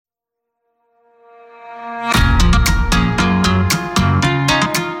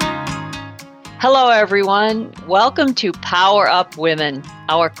Hello, everyone. Welcome to Power Up Women,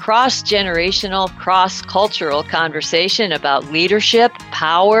 our cross-generational, cross-cultural conversation about leadership,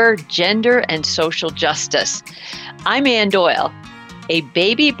 power, gender, and social justice. I'm Ann Doyle, a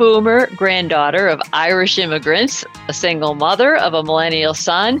baby boomer granddaughter of Irish immigrants, a single mother of a millennial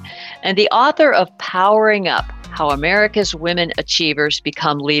son, and the author of Powering Up: How America's Women Achievers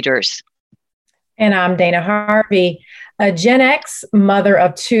Become Leaders. And I'm Dana Harvey, a Gen X mother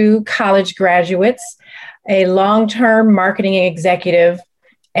of two college graduates, a long-term marketing executive,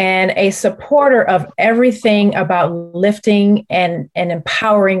 and a supporter of everything about lifting and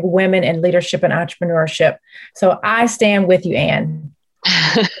empowering women in leadership and entrepreneurship. So I stand with you, Ann.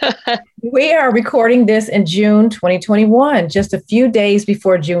 We are recording this in June 2021, just a few days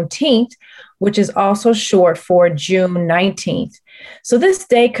before Juneteenth, which is also short for June 19th. So this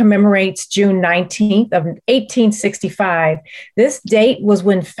day commemorates June 19th of 1865. This date was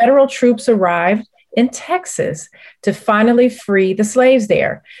when federal troops arrived in Texas to finally free the slaves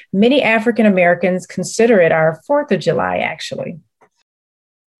there. Many African Americans consider it our 4th of July, actually.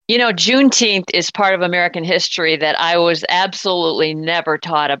 You know, Juneteenth is part of American history that I was absolutely never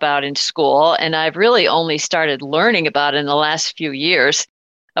taught about in school, and I've really only started learning about in the last few years.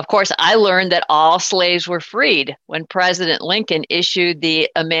 Of course, I learned that all slaves were freed when President Lincoln issued the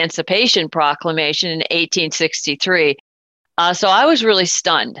Emancipation Proclamation in 1863. So I was really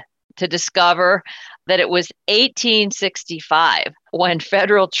stunned to discover that it was 1865 when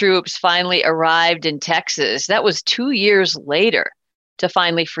federal troops finally arrived in Texas. That was 2 years later to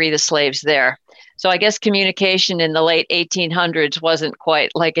finally free the slaves there. So I guess communication in the late 1800s wasn't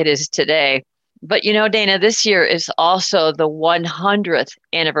quite like it is today. But you know, Dana, this year is also the 100th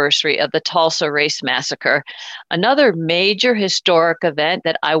anniversary of the Tulsa Race Massacre, another major historic event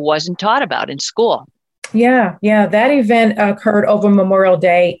that I wasn't taught about in school. Yeah. That event occurred over Memorial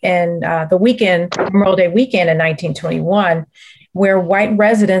Day and Memorial Day weekend in 1921, where white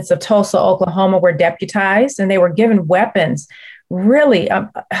residents of Tulsa, Oklahoma were deputized and they were given weapons. Really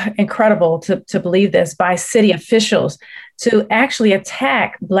incredible to believe this, by city officials to actually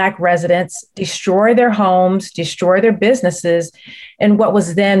attack Black residents, destroy their homes, destroy their businesses, in what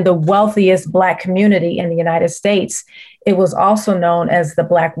was then the wealthiest Black community in the United States. It was also known as the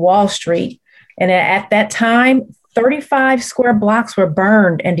Black Wall Street. And at that time, 35 square blocks were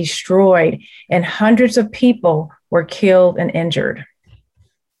burned and destroyed, and hundreds of people were killed and injured.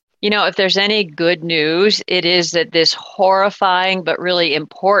 You know, if there's any good news, it is that this horrifying but really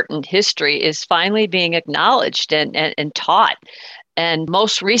important history is finally being acknowledged and taught. And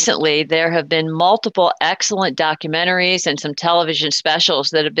most recently, there have been multiple excellent documentaries and some television specials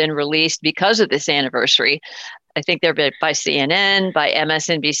that have been released because of this anniversary. I think they're by CNN, by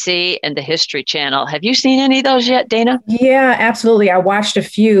MSNBC, and the History Channel. Have you seen any of those yet, Dana? Yeah, absolutely. I watched a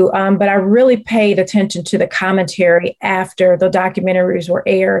few, but I really paid attention to the commentary after the documentaries were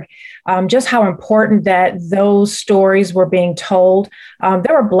aired, just how important that those stories were being told.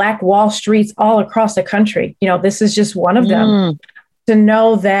 There were Black Wall Streets all across the country. You know, this is just one of them. To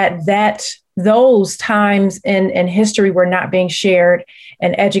know that those times in history were not being shared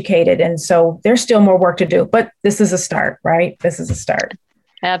and educated. And so there's still more work to do, but this is a start, right? This is a start.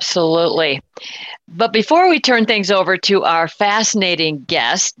 Absolutely. But before we turn things over to our fascinating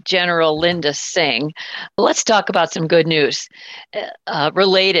guest, General Linda Singh, let's talk about some good news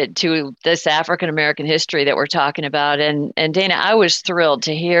related to this African American history that we're talking about. And Dana, I was thrilled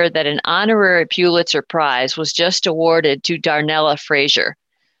to hear that an honorary Pulitzer Prize was just awarded to Darnella Frazier.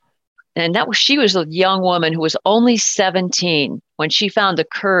 And she was a young woman who was only 17 when she found the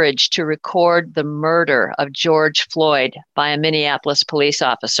courage to record the murder of George Floyd by a Minneapolis police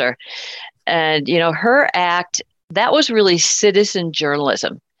officer. And, you know, her act, that was really citizen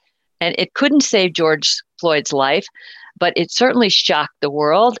journalism. And it couldn't save George Floyd's life, but it certainly shocked the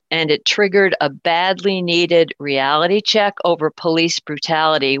world, and it triggered a badly needed reality check over police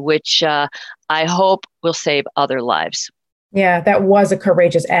brutality, which I hope will save other lives. Yeah, that was a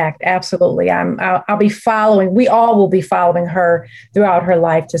courageous act. Absolutely. I'll be following, we all will be following her throughout her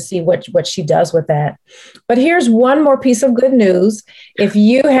life to see what she does with that. But here's one more piece of good news. If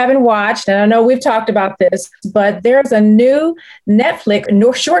you haven't watched, and I know we've talked about this, but there's a new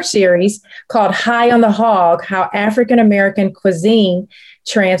Netflix short series called High on the Hog: How African American Cuisine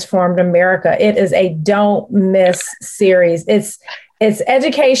Transformed America. It is a don't miss series. It's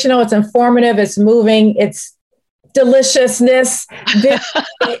educational, it's informative, it's moving, it's deliciousness.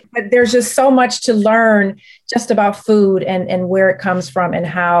 There's just so much to learn just about food and where it comes from and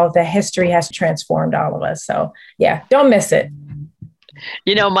how the history has transformed all of us. So yeah, don't miss it.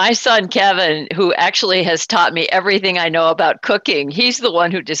 My son Kevin, who actually has taught me everything I know about cooking, he's the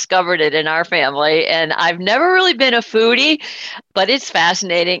one who discovered it in our family. And I've never really been a foodie, but it's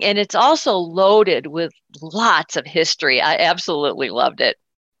fascinating. And it's also loaded with lots of history. I absolutely loved it.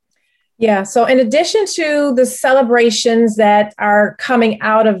 Yeah. So, in addition to the celebrations that are coming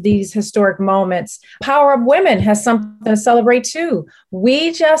out of these historic moments, Power Up Women has something to celebrate too.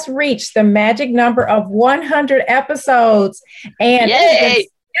 We just reached the magic number of 100 episodes. And Yay!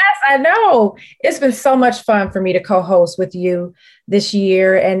 yes, I know. It's been so much fun for me to co host with you this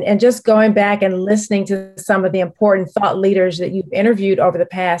year and just going back and listening to some of the important thought leaders that you've interviewed over the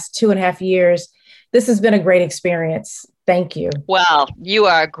past 2.5 years. This has been a great experience. Thank you. Well, you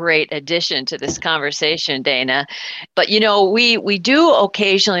are a great addition to this conversation, Dana. But we do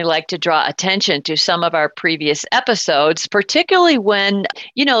occasionally like to draw attention to some of our previous episodes, particularly when,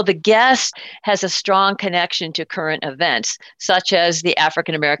 the guest has a strong connection to current events, such as the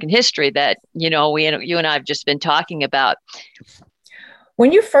African American history that, you and I have just been talking about.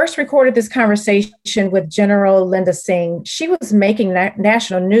 When you first recorded this conversation with General Linda Singh, she was making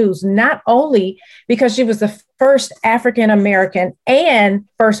national news, not only because she was the first African American and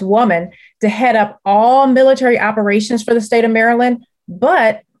first woman to head up all military operations for the state of Maryland,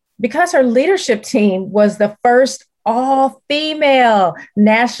 but because her leadership team was the first all-female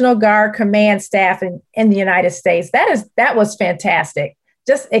National Guard command staff in the United States. That was fantastic.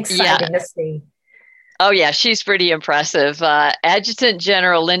 Just exciting to see. Oh, yeah, she's pretty impressive. Adjutant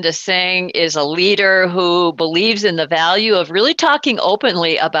General Linda Singh is a leader who believes in the value of really talking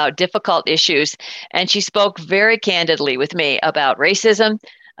openly about difficult issues. And she spoke very candidly with me about racism,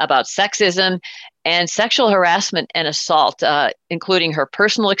 about sexism, and sexual harassment and assault, including her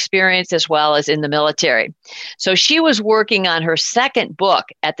personal experience as well as in the military. So she was working on her second book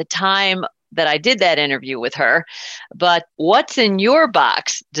at the time that I did that interview with her. But What's in Your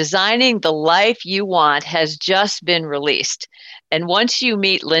Box? Designing the Life You Want has just been released. And once you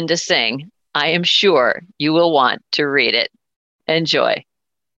meet Linda Singh, I am sure you will want to read it. Enjoy.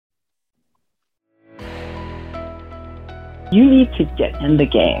 You need to get in the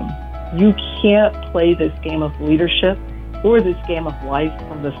game. You can't play this game of leadership or this game of life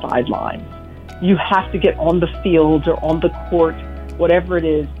from the sidelines. You have to get on the field or on the court, whatever it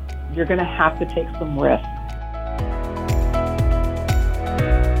is. You're going to have to take some risks.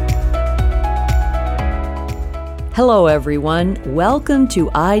 Hello, everyone. Welcome to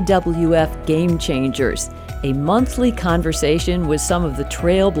IWF Game Changers, a monthly conversation with some of the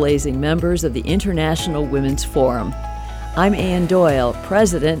trailblazing members of the International Women's Forum. I'm Ann Doyle,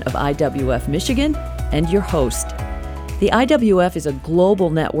 president of IWF Michigan, and your host. The IWF is a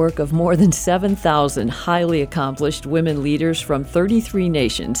global network of more than 7,000 highly accomplished women leaders from 33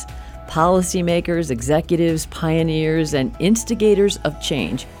 nations, policymakers, executives, pioneers, and instigators of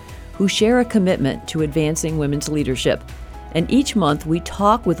change who share a commitment to advancing women's leadership. And each month we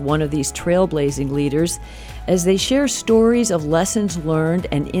talk with one of these trailblazing leaders as they share stories of lessons learned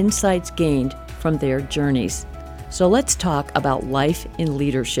and insights gained from their journeys. So let's talk about life in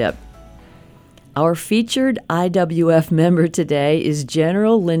leadership. Our featured IWF member today is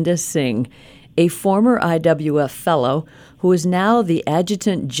General Linda Singh, a former IWF fellow who is now the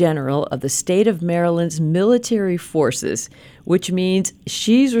Adjutant General of the state of Maryland's military forces, which means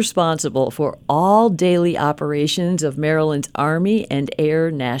she's responsible for all daily operations of Maryland's Army and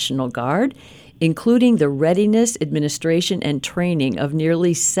Air National Guard, including the readiness, administration, and training of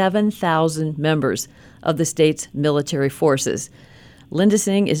nearly 7,000 members of the state's military forces. Linda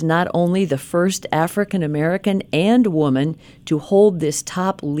Singh is not only the first African American and woman to hold this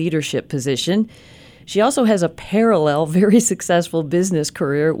top leadership position, she also has a parallel, very successful business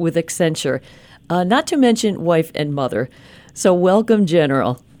career with Accenture, not to mention wife and mother. So welcome,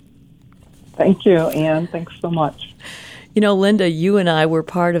 General. Thank you, Ann. Thanks so much. Linda, you and I were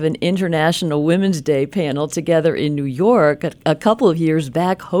part of an International Women's Day panel together in New York a couple of years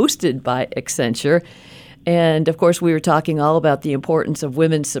back, hosted by Accenture. And, of course, we were talking all about the importance of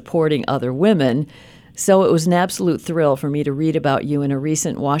women supporting other women. So it was an absolute thrill for me to read about you in a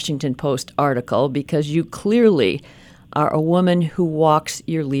recent Washington Post article because you clearly are a woman who walks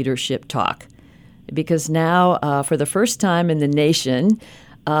your leadership talk. Because now, for the first time in the nation,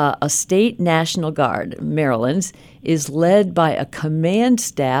 a state National Guard, Maryland's, is led by a command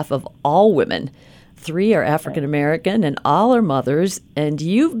staff of all women. 3 are African American and all are mothers, and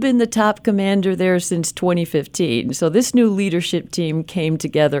you've been the top commander there since 2015. So this new leadership team came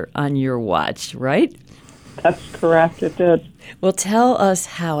together on your watch, right? That's correct, it did. Well, tell us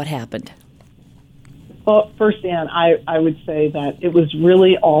how it happened. Well, first, Ann, I would say that it was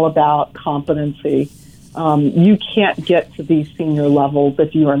really all about competency. You can't get to these senior levels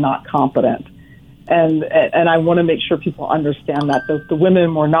if you are not competent. And I want to make sure people understand that the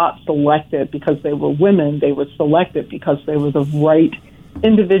women were not selected because they were women. They were selected because they were the right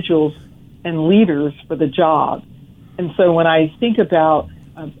individuals and leaders for the job. And so when I think about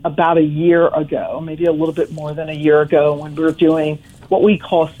a year ago, maybe a little bit more than a year ago, when we were doing what we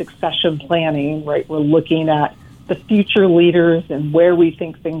call succession planning, right? We're looking at the future leaders and where we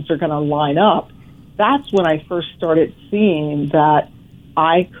think things are going to line up. That's when I first started seeing that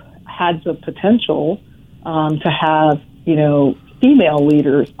I had the potential to have, female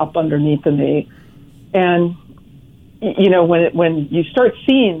leaders up underneath of me. And, when you start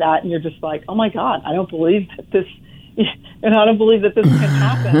seeing that and you're just like, oh my God, I don't believe that this, and I don't believe that this can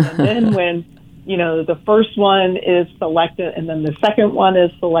happen. And then when, the first one is selected and then the second one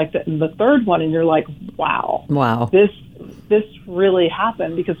is selected and the third one, and you're like, wow, this really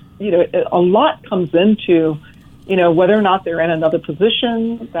happened, because, a lot comes into, whether or not they're in another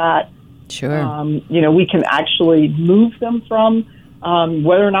position that, sure, we can actually move them from,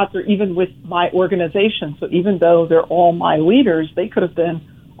 whether or not they're even with my organization. So even though they're all my leaders, they could have been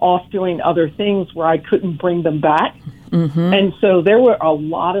off doing other things where I couldn't bring them back. Mm-hmm. And so there were a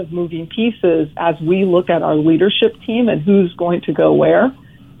lot of moving pieces as we look at our leadership team and who's going to go where.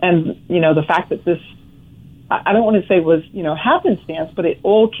 And, the fact that this, I don't want to say was, happenstance, but it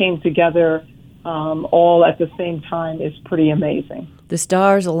all came together all at the same time is pretty amazing. The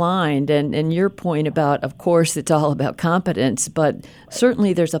stars aligned, and your point about, of course, it's all about competence, but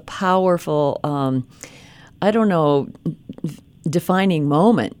certainly there's a powerful, defining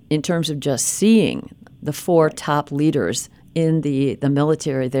moment in terms of just seeing the four top leaders in the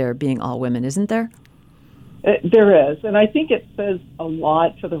military there being all women, isn't there? There is, and I think it says a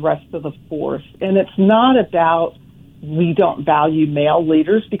lot to the rest of the force. And it's not about we don't value male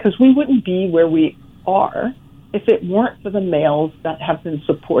leaders, because we wouldn't be where we are if it weren't for the males that have been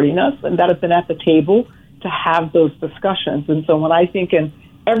supporting us and that have been at the table to have those discussions. And so when I think in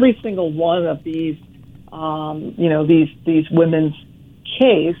every single one of these, these women's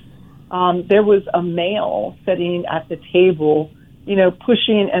case, there was a male sitting at the table,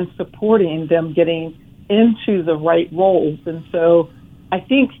 pushing and supporting them getting into the right roles. And so I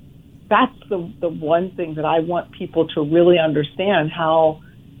think that's the one thing that I want people to really understand, how,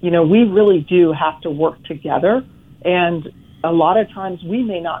 we really do have to work together. And a lot of times we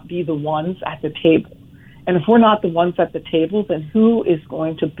may not be the ones at the table. And if we're not the ones at the table, then who is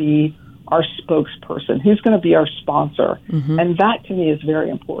going to be our spokesperson? Who's going to be our sponsor? Mm-hmm. And that to me is very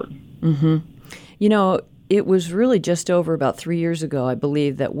important. Mm-hmm. It was really just over about 3 years ago, I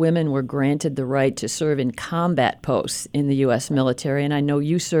believe, that women were granted the right to serve in combat posts in the U.S. military. And I know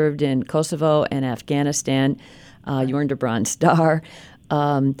you served in Kosovo and Afghanistan. You earned a Bronze Star.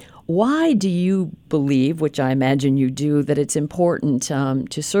 Why do you believe, which I imagine you do, that it's important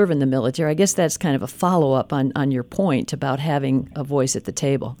to serve in the military? I guess that's kind of a follow-up on your point about having a voice at the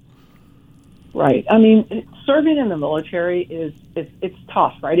table. Right. I mean, serving in the military it's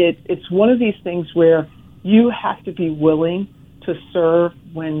tough, right? It's one of these things where you have to be willing to serve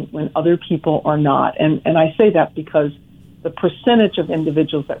when other people are not. And I say that because the percentage of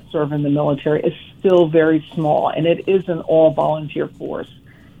individuals that serve in the military is still very small, and it is an all-volunteer force.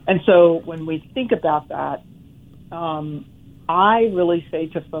 And so when we think about that, I really say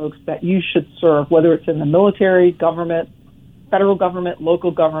to folks that you should serve, whether it's in the military, government, federal government,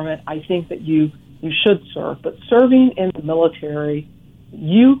 local government. I think that you should serve. But serving in the military,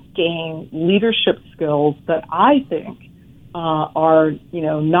 you gain leadership skills that I think are,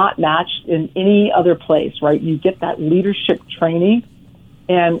 not matched in any other place, right? You get that leadership training,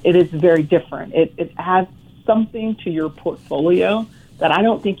 and it is very different. It adds something to your portfolio that I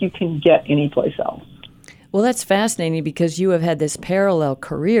don't think you can get anyplace else. Well, that's fascinating, because you have had this parallel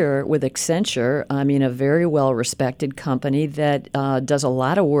career with Accenture. I mean, a very well-respected company that does a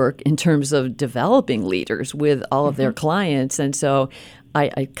lot of work in terms of developing leaders with all of their clients. And so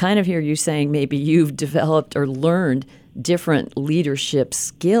I kind of hear you saying maybe you've developed or learned different leadership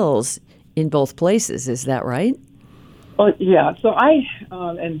skills in both places. Is that right? Well, yeah. So I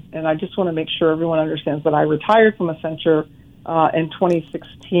just want to make sure everyone understands that I retired from Accenture in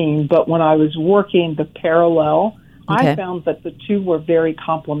 2016, but when I was working the parallel, okay, I found that the two were very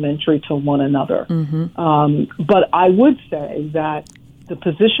complementary to one another. Mm-hmm. But I would say that the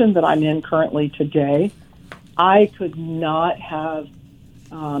position that I'm in currently today, I could not have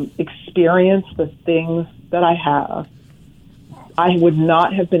experienced the things that I have. I would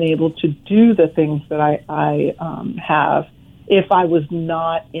not have been able to do the things that I have if I was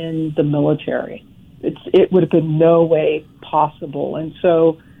not in the military. It would have been no way possible. And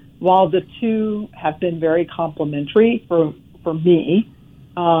so while the two have been very complementary for me,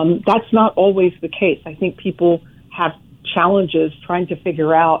 that's not always the case. I think people have challenges trying to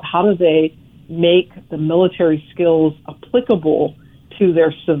figure out how do they make the military skills applicable to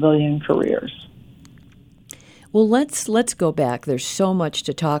their civilian careers. Well, let's go back. There's so much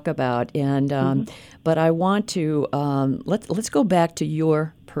to talk about, and but I want to let's go back to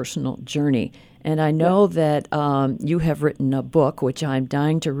your personal journey. And I know that you have written a book, which I'm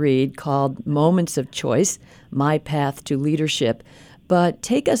dying to read, called Moments of Choice: My Path to Leadership. But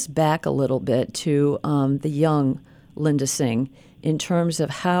take us back a little bit to the young Linda Singh in terms of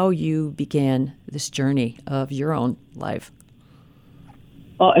how you began this journey of your own life.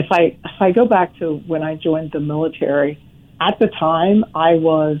 Well, if I go back to when I joined the military, at the time I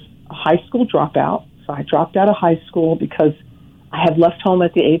was a high school dropout. So I dropped out of high school because I had left home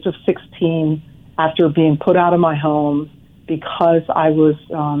at the age of 16 after being put out of my home because I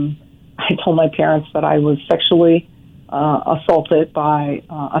told my parents that I was sexually assaulted by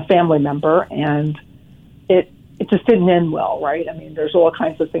a family member, and it just didn't end well, right? I mean, there's all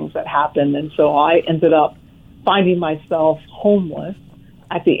kinds of things that happened, and so I ended up finding myself homeless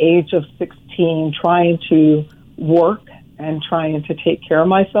at the age of 16, trying to work and trying to take care of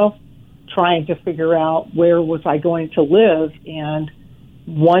myself, trying to figure out where was I going to live. And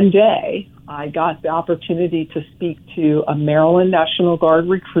one day I got the opportunity to speak to a Maryland National Guard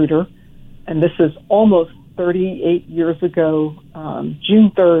recruiter, and this is almost 38 years ago.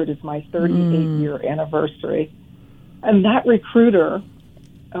 June 3rd is my 38-year anniversary. And that recruiter,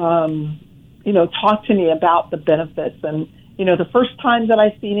 talked to me about the benefits. And, the first time that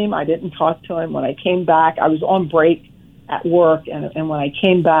I seen him, I didn't talk to him. When I came back, I was on break at work. And when I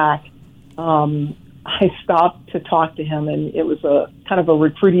came back, I stopped to talk to him. And it was a kind of a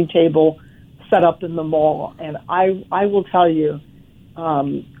recruiting table set up in the mall. And I will tell you,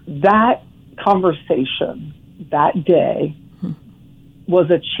 that conversation that day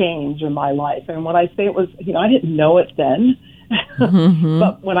was a change in my life. And when I say it was, I didn't know it then,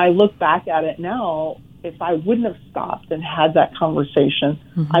 but when I look back at it now, if I wouldn't have stopped and had that conversation,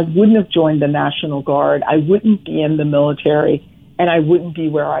 I wouldn't have joined the National Guard. I wouldn't be in the military, and I wouldn't be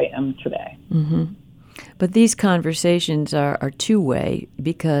where I am today. But these conversations are two-way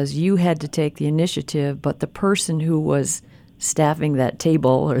because you had to take the initiative, but the person who was staffing that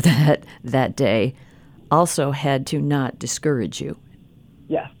table or that day also had to not discourage you.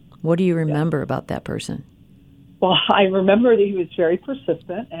 Yes. What do you remember about that person? Well, I remember that he was very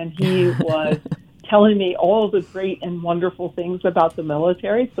persistent, and he was telling me all the great and wonderful things about the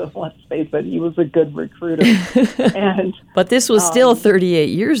military. So let's face it, he was a good recruiter. But this was still 38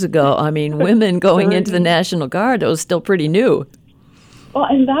 years ago. I mean, women going into the National Guard, it was still pretty new. Well,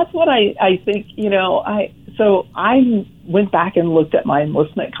 and that's what I think, So I went back and looked at my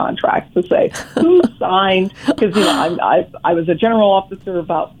enlistment contract to say who signed, because I was a general officer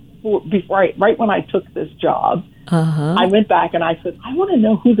right when I took this job. I went back and I said, I want to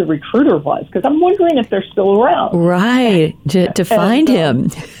know who the recruiter was because I'm wondering if they're still around. Right, to find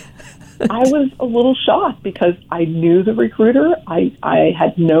him. I was a little shocked because I knew the recruiter. I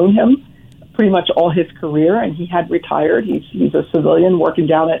had known him pretty much all his career, and he had retired. He's a civilian working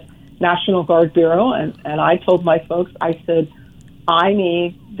down at National Guard Bureau, and I told my folks, I said, I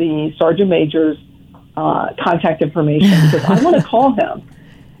need the Sergeant Major's contact information because I want to call him.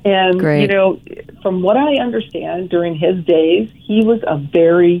 And, Great. From what I understand, during his days, he was a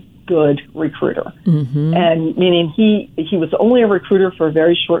very good recruiter. And meaning he was only a recruiter for a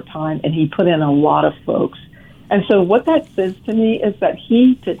very short time, and he put in a lot of folks. And so what that says to me is that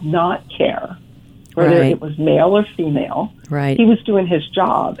he did not care whether it was male or female. Right. He was doing his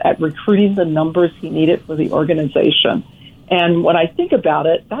job at recruiting the numbers he needed for the organization. And when I think about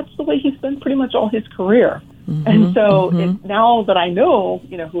it, that's the way he's been pretty much all his career. And so now that I know,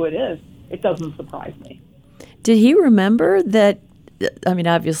 who it is, it doesn't surprise me. Did he remember that? I mean,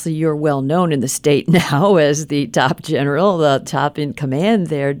 obviously you're well known in the state now as the top general, the top in command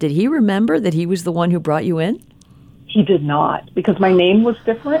there. Did he remember that he was the one who brought you in? He did not, because my name was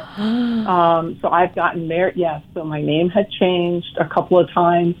different. So I've gotten married. Yes, so my name had changed a couple of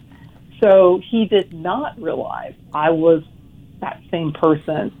times. So he did not realize I was that same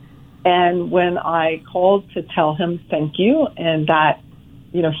person. And when I called to tell him thank you and that,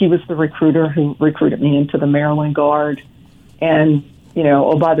 he was the recruiter who recruited me into the Maryland Guard. And,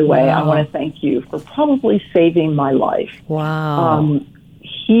 oh, by the way, I want to thank you for probably saving my life. Wow.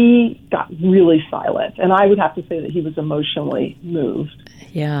 He got really silent. And I would have to say that he was emotionally moved.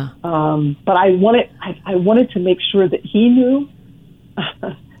 Yeah. But I wanted to make sure that he knew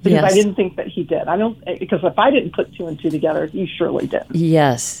because Yes. I didn't think that he did. Because if I didn't put two and two together, he surely did.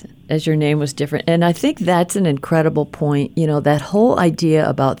 Yes, as your name was different. And I think that's an incredible point. That whole idea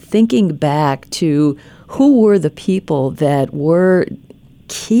about thinking back to who were the people that were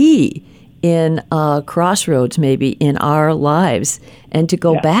key in crossroads maybe in our lives, and to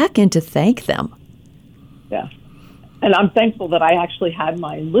go back and to thank them. Yeah. And I'm thankful that I actually had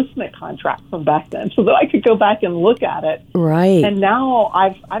my enlistment contract from back then so that I could go back and look at it. Right. And now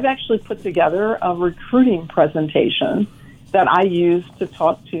I've actually put together a recruiting presentation that I use to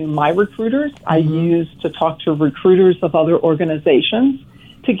talk to my recruiters. I use to talk to recruiters of other organizations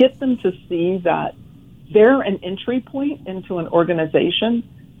to get them to see that they're an entry point into an organization,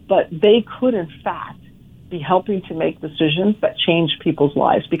 but they could, in fact, be helping to make decisions that change people's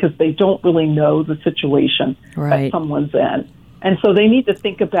lives because they don't really know the situation that someone's in. And so they need to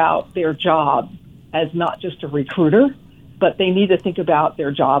think about their job as not just a recruiter, but they need to think about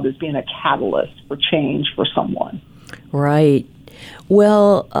their job as being a catalyst for change for someone. Right.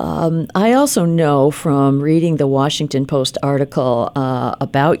 Well, I also know from reading the Washington Post article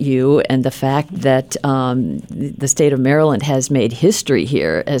about you and the fact that the state of Maryland has made history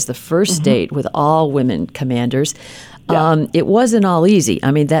here as the first state with all women commanders. It wasn't all easy.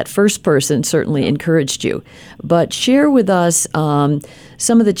 I mean, that first person certainly encouraged you. But share with us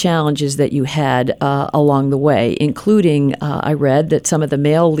some of the challenges that you had along the way, including I read that some of the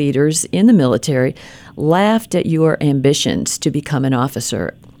male leaders in the military laughed at your ambitions to become an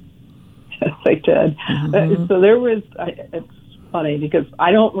officer. Yes, they did. So there was, it's funny because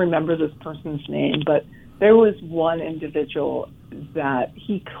I don't remember this person's name, but there was one individual that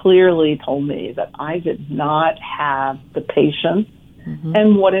he clearly told me that I did not have the patience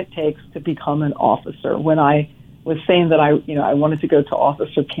and what it takes to become an officer when I was saying that I wanted to go to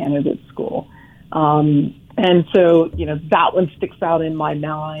officer candidate school. And so, that one sticks out in my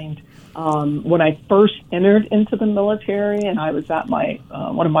mind. When I first entered into the military and I was at my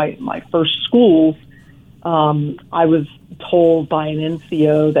one of my first schools, I was told by an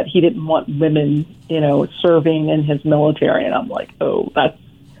NCO that he didn't want women, serving in his military. And I'm like,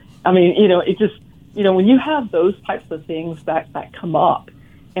 it just, when you have those types of things that come up,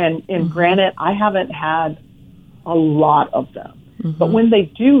 and granted, I haven't had a lot of them, but when they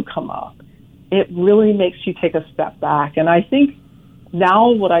do come up, it really makes you take a step back. And I think now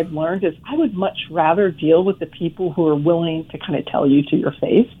what I've learned is I would much rather deal with the people who are willing to kind of tell you to your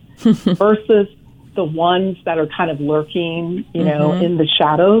face versus the ones that are kind of lurking, in the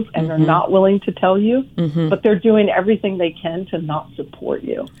shadows and they're not willing to tell you, but they're doing everything they can to not support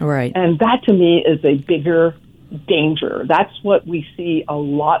you. Right. And that to me is a bigger danger. That's what we see a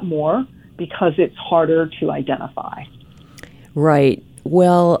lot more because it's harder to identify. Right.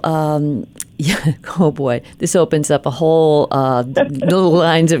 Well, oh boy, this opens up a whole little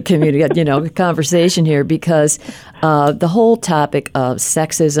lines of conversation here because the whole topic of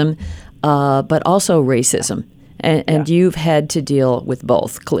sexism, but also racism, and you've had to deal with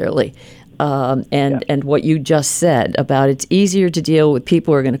both clearly. And what you just said about it's easier to deal with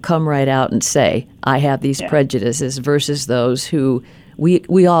people who are going to come right out and say, I have these prejudices versus those who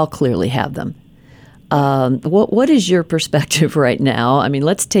we all clearly have them. What is your perspective right now? I mean,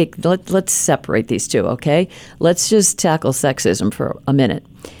 let's separate these two, okay? Let's just tackle sexism for a minute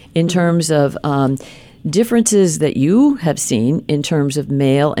in terms of differences that you have seen in terms of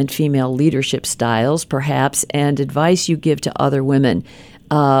male and female leadership styles, perhaps, and advice you give to other women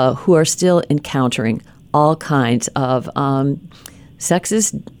who are still encountering all kinds of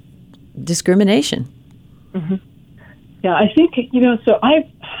sexist discrimination. Yeah, I think, so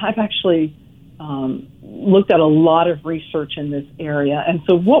I've actually looked at a lot of research in this area. And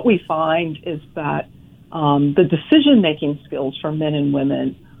so what we find is that the decision-making skills for men and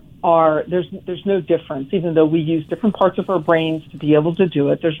women there's no difference, even though we use different parts of our brains to be able to do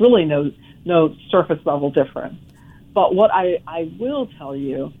it. There's really no surface level difference. But what I will tell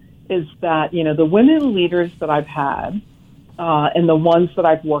you is that, the women leaders that I've had and the ones that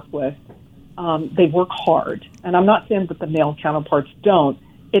I've worked with, they work hard. And I'm not saying that the male counterparts don't.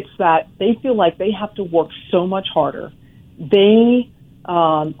 It's that they feel like they have to work so much harder. They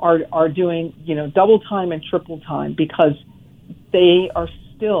are doing, double time and triple time because they are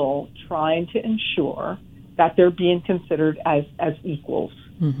still trying to ensure that they're being considered as equals.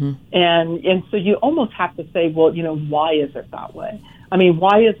 And so you almost have to say, well, why is it that way? I mean,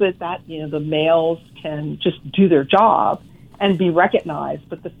 why is it that, the males can just do their job and be recognized,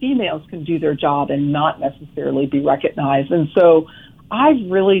 but the females can do their job and not necessarily be recognized? And so I've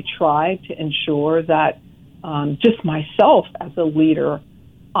really tried to ensure that just myself as a leader,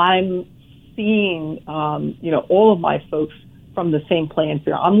 I'm seeing, all of my folks from the same playing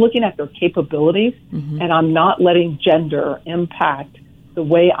field. I'm looking at their capabilities, and I'm not letting gender impact the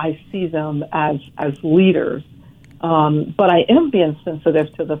way I see them as leaders. But I am being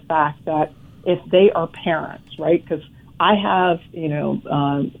sensitive to the fact that if they are parents, right? Because I have,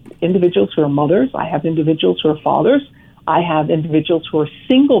 individuals who are mothers. I have individuals who are fathers. I have individuals who are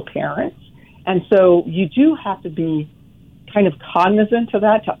single parents. And so you do have to be kind of cognizant of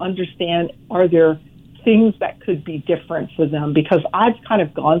that to understand, are there things that could be different for them? Because I've kind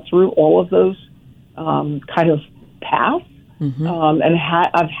of gone through all of those kind of paths, and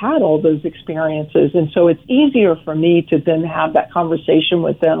I've had all those experiences. And so it's easier for me to then have that conversation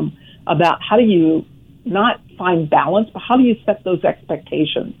with them about how do you not find balance, but how do you set those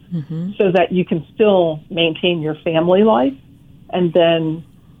expectations so that you can still maintain your family life and then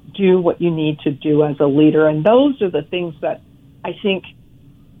do what you need to do as a leader. And those are the things that I think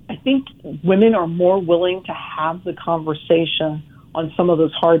women are more willing to have the conversation on some of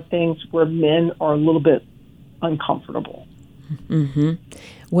those hard things where men are a little bit uncomfortable.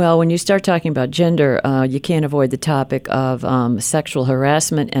 Well, when you start talking about gender, you can't avoid the topic of sexual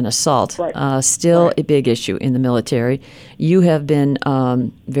harassment and assault. Still a big issue in the military. You have been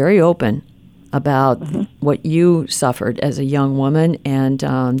very open about what you suffered as a young woman and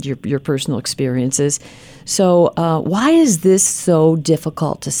your personal experiences. So why is this so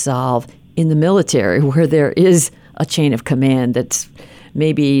difficult to solve in the military, where there is a chain of command that's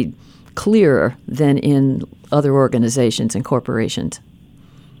maybe clearer than in other organizations and corporations?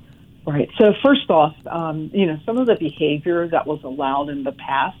 Right. So first off, some of the behavior that was allowed in the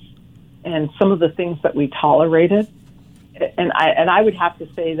past and some of the things that we tolerated, and I would have to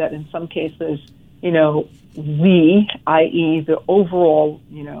say that in some cases, we, i.e. the overall,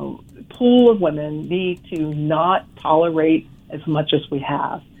 pool of women, need to not tolerate as much as we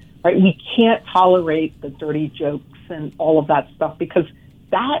have, right? We can't tolerate the dirty jokes and all of that stuff because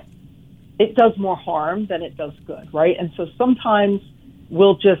it does more harm than it does good, right? And so sometimes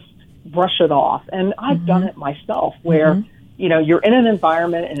we'll just brush it off. And I've done it myself where, you're in an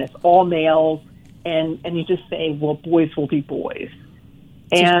environment and it's all males and you just say, well, boys will be boys.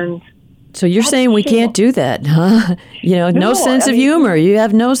 And so you're saying we can't do that, huh? No sense of humor. You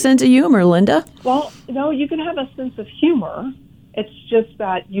have no sense of humor, Linda. Well, you can have a sense of humor. It's just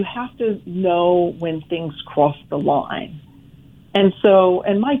that you have to know when things cross the line. And so,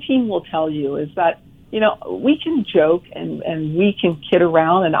 and my team will tell you is that, we can joke and we can kid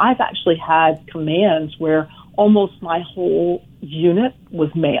around. And I've actually had commands where almost my whole unit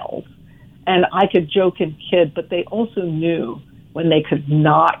was males. And I could joke and kid, but they also knew when they could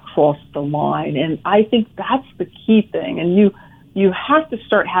not cross the line. And I think that's the key thing. And you have to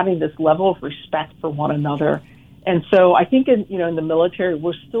start having this level of respect for one another. And so I think in the military,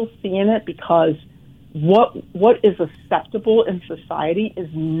 we're still seeing it because what is acceptable in society is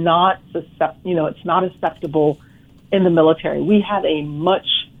not it's not acceptable in the military. We have a much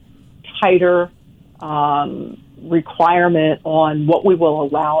tighter requirement on what we will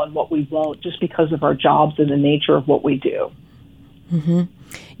allow and what we won't, just because of our jobs and the nature of what we do.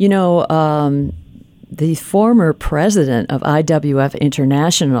 The former president of IWF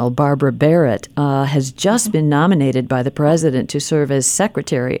International, Barbara Barrett, has just been nominated by the president to serve as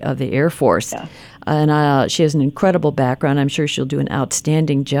Secretary of the Air Force. Yeah. And she has an incredible background. I'm sure she'll do an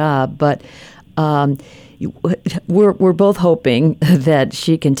outstanding job. But we're both hoping that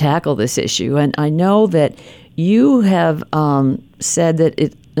she can tackle this issue. And I know that you have said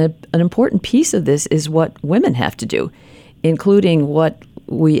that an important piece of this is what women have to do, including what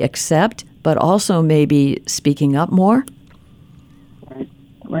we accept, but also maybe speaking up more?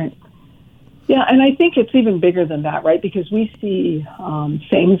 Right. Yeah, and I think it's even bigger than that, right? Because we see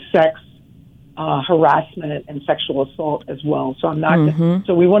same-sex harassment and sexual assault as well. So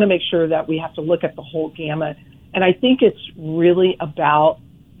so we want to make sure that we have to look at the whole gamut. And I think it's really about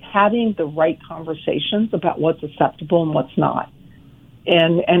having the right conversations about what's acceptable and what's not.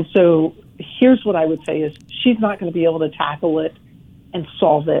 And so here's what I would say is she's not going to be able to tackle it and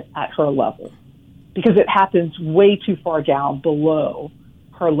solve it at her level because it happens way too far down below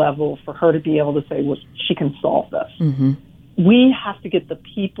her level for her to be able to say, well, she can solve this. We have to get the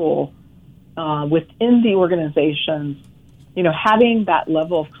people within the organizations, having that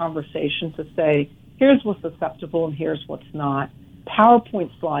level of conversation to say, here's what's acceptable and here's what's not.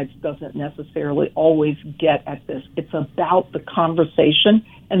 PowerPoint slides doesn't necessarily always get at this. It's about the conversation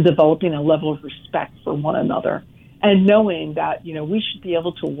and developing a level of respect for one another and knowing that, we should be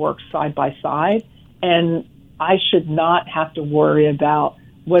able to work side by side. And I should not have to worry about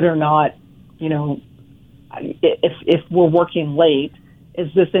whether or not, if we're working late,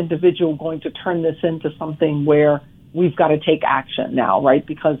 is this individual going to turn this into something where we've got to take action now, right?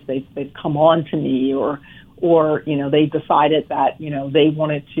 Because they've come on to me, or they decided that they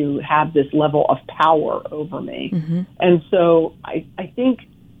wanted to have this level of power over me. Mm-hmm. And so I think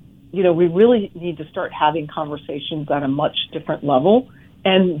we really need to start having conversations at a much different level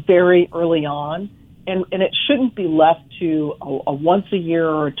and very early on. And it shouldn't be left to a once a year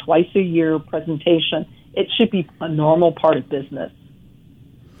or twice a year presentation. It should be a normal part of business.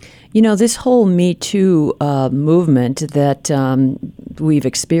 This whole Me Too movement that we've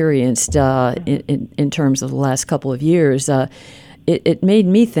experienced in terms of the last couple of years, it made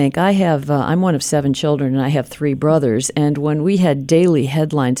me think. I'm one of 7 children, and I have 3 brothers. And when we had daily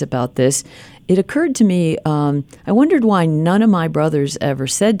headlines about this, it occurred to me, I wondered why none of my brothers ever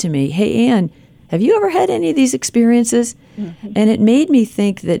said to me, "Hey, Ann, have you ever had any of these experiences?" Mm-hmm. And it made me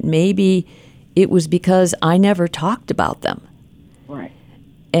think that maybe it was because I never talked about them. Right.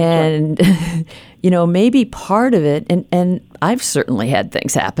 And, maybe part of it, and I've certainly had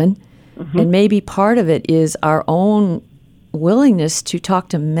things happen, mm-hmm. and maybe part of it is our own willingness to talk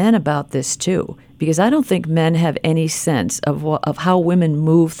to men about this too, because I don't think men have any sense of how women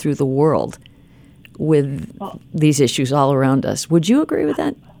move through the world with these issues all around us. Would you agree with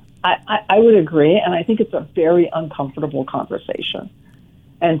that? I would agree, and I think it's a very uncomfortable conversation.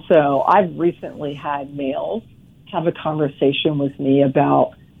 And so I've recently had males have a conversation with me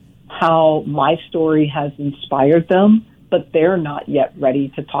about how my story has inspired them, but they're not yet ready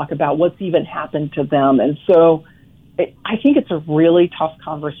to talk about what's even happened to them. And so I think it's a really tough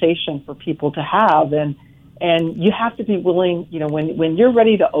conversation for people to have. And you have to be willing, when you're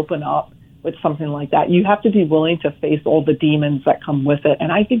ready to open up with something like that, you have to be willing to face all the demons that come with it.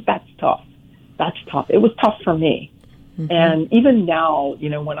 And I think that's tough. That's tough. It was tough for me. Mm-hmm. And even now,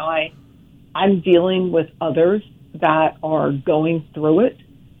 when I'm dealing with others that are going through it,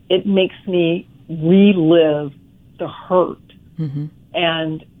 it makes me relive the hurt. Mm-hmm.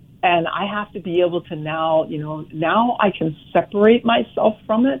 And I have to be able to now I can separate myself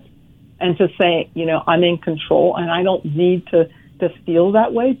from it and to say, I'm in control and I don't need to feel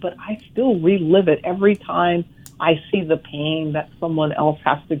that way, but I still relive it every time I see the pain that someone else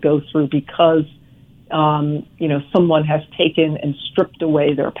has to go through because, someone has taken and stripped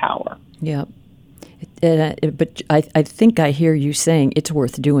away their power. Yeah. But I think I hear you saying it's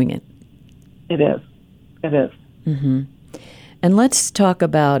worth doing it. It is. It is. Mm-hmm. And let's talk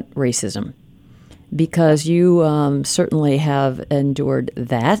about racism, because you certainly have endured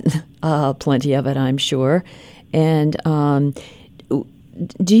that, plenty of it, I'm sure. And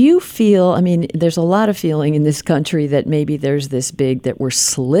do you feel, there's a lot of feeling in this country that maybe there's that we're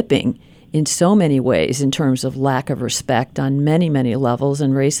slipping in so many ways in terms of lack of respect on many, many levels,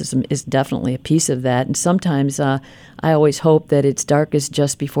 and racism is definitely a piece of that. And sometimes I always hope that it's darkest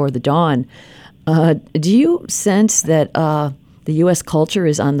just before the dawn. Do you sense that the U.S. culture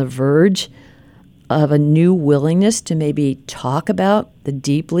is on the verge of a new willingness to maybe talk about the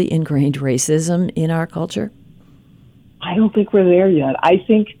deeply ingrained racism in our culture? I don't think we're there yet. I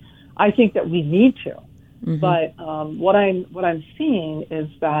think that we need to. Mm-hmm. But what I'm seeing is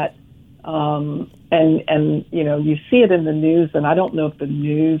that and you see it in the news, and I don't know if the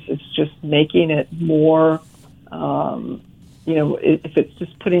news is just making it more, if it's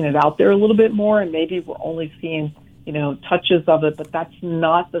just putting it out there a little bit more, and maybe we're only seeing, touches of it, but that's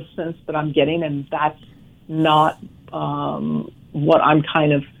not the sense that I'm getting, and that's not what I'm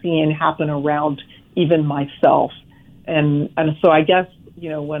kind of seeing happen around even myself. And so I guess,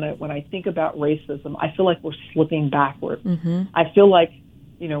 when I think about racism, I feel like we're slipping backwards. Mm-hmm. I feel like,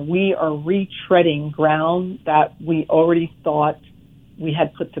 we are retreading ground that we already thought we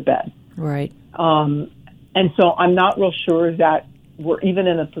had put to bed. Right. And so I'm not real sure that we're even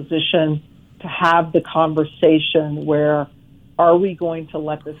in a position to have the conversation where, are we going to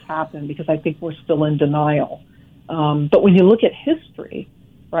let this happen? Because I think we're still in denial. But when you look at history,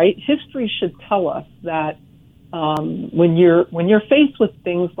 right, history should tell us that when you're faced with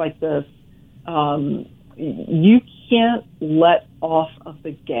things like this, you can't let off of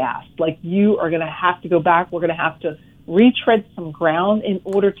the gas. Like, you are going to have to go back. We're going to have to retread some ground in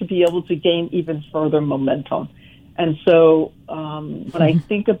order to be able to gain even further momentum. And so when I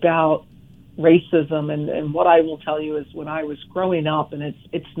think about racism, and what I will tell you is, when I was growing up, and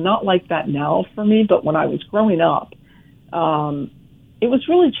it's not like that now for me, but when I was growing up, it was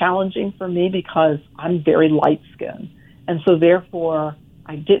really challenging for me because I'm very light-skinned. And so therefore,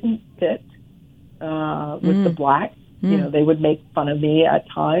 I didn't fit with the blacks. They would make fun of me at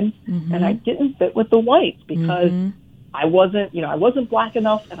times, and I didn't fit with the whites because I wasn't black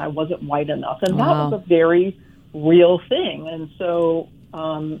enough and I wasn't white enough. And that was a very real thing. And so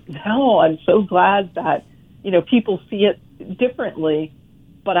now I'm so glad that, people see it differently,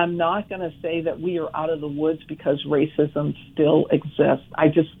 but I'm not going to say that we are out of the woods because racism still exists. I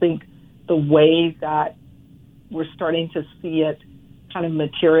just think the way that we're starting to see it kind of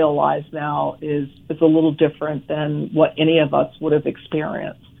materialize now is a little different than what any of us would have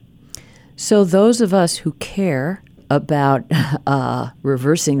experienced. So those of us who care about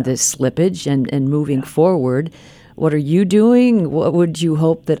reversing this slippage and moving forward, what are you doing? What would you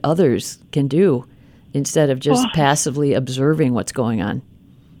hope that others can do instead of just passively observing what's going on?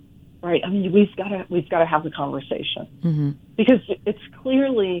 Right. I mean, we've got to have the conversation because it's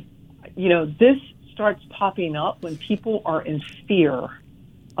clearly, this starts popping up when people are in fear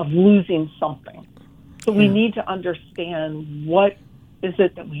of losing something. So we need to understand what is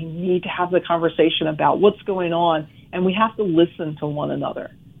it that we need to have the conversation about, what's going on, and we have to listen to one another.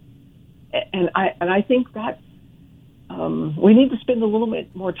 And I think that we need to spend a little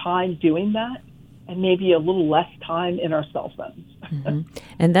bit more time doing that and maybe a little less time in our cell phones.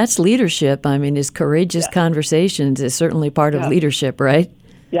 And that's leadership. I mean, courageous conversations is certainly part of leadership, right?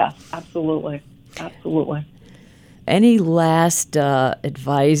 Yes, absolutely. Absolutely. Any last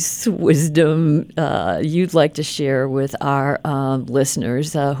advice, wisdom you'd like to share with our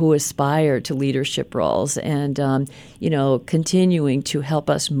listeners who aspire to leadership roles and, continuing to help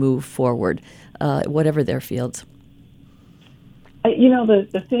us move forward, whatever their fields?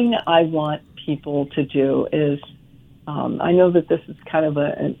 The thing that I want people to do is, I know that this is kind of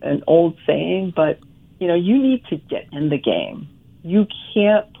an old saying, but, you need to get in the game. You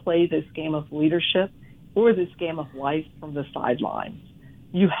can't play this game of leadership or this game of life from the sidelines.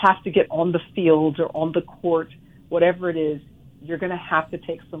 You have to get on the field or on the court, whatever it is. You're going to have to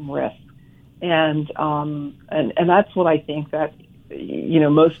take some risks, and that's what I think that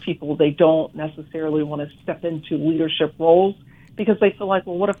most people, they don't necessarily want to step into leadership roles because they feel like,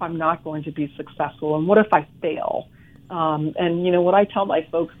 well, what if I'm not going to be successful, and what if I fail? What I tell my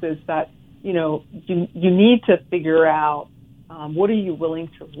folks is that you need to figure out what are you willing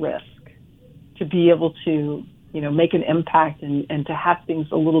to risk to be able to, make an impact and to have things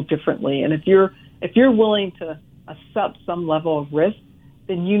a little differently. And if you're willing to accept some level of risk,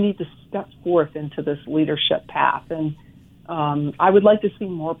 then you need to step forth into this leadership path. And I would like to see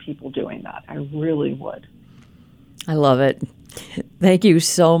more people doing that. I really would. I love it. Thank you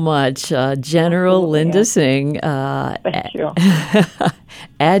so much, General Linda Singh. Thank you.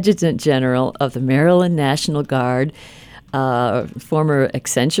 Adjutant General of the Maryland National Guard. Former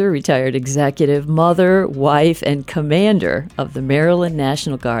Accenture retired executive, mother, wife, and commander of the Maryland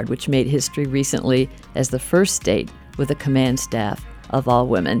National Guard, which made history recently as the first state with a command staff of all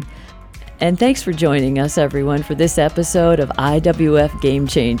women. And thanks for joining us, everyone, for this episode of IWF Game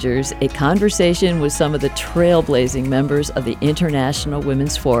Changers, a conversation with some of the trailblazing members of the International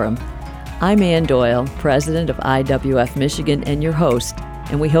Women's Forum. I'm Ann Doyle, president of IWF Michigan and your host,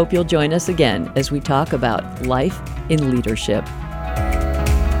 and we hope you'll join us again as we talk about life in leadership.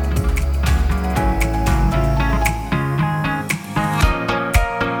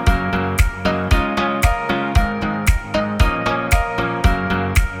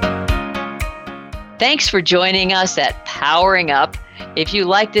 Thanks for joining us at Powering Up. If you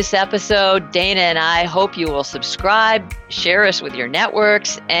like this episode, Dana and I hope you will subscribe, share us with your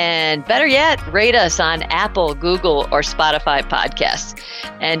networks, and better yet, rate us on Apple, Google, or Spotify podcasts.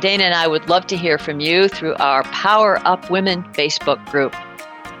 And Dana and I would love to hear from you through our Power Up Women Facebook group.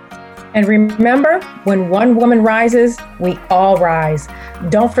 And remember, when one woman rises, we all rise.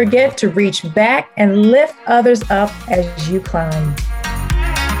 Don't forget to reach back and lift others up as you climb.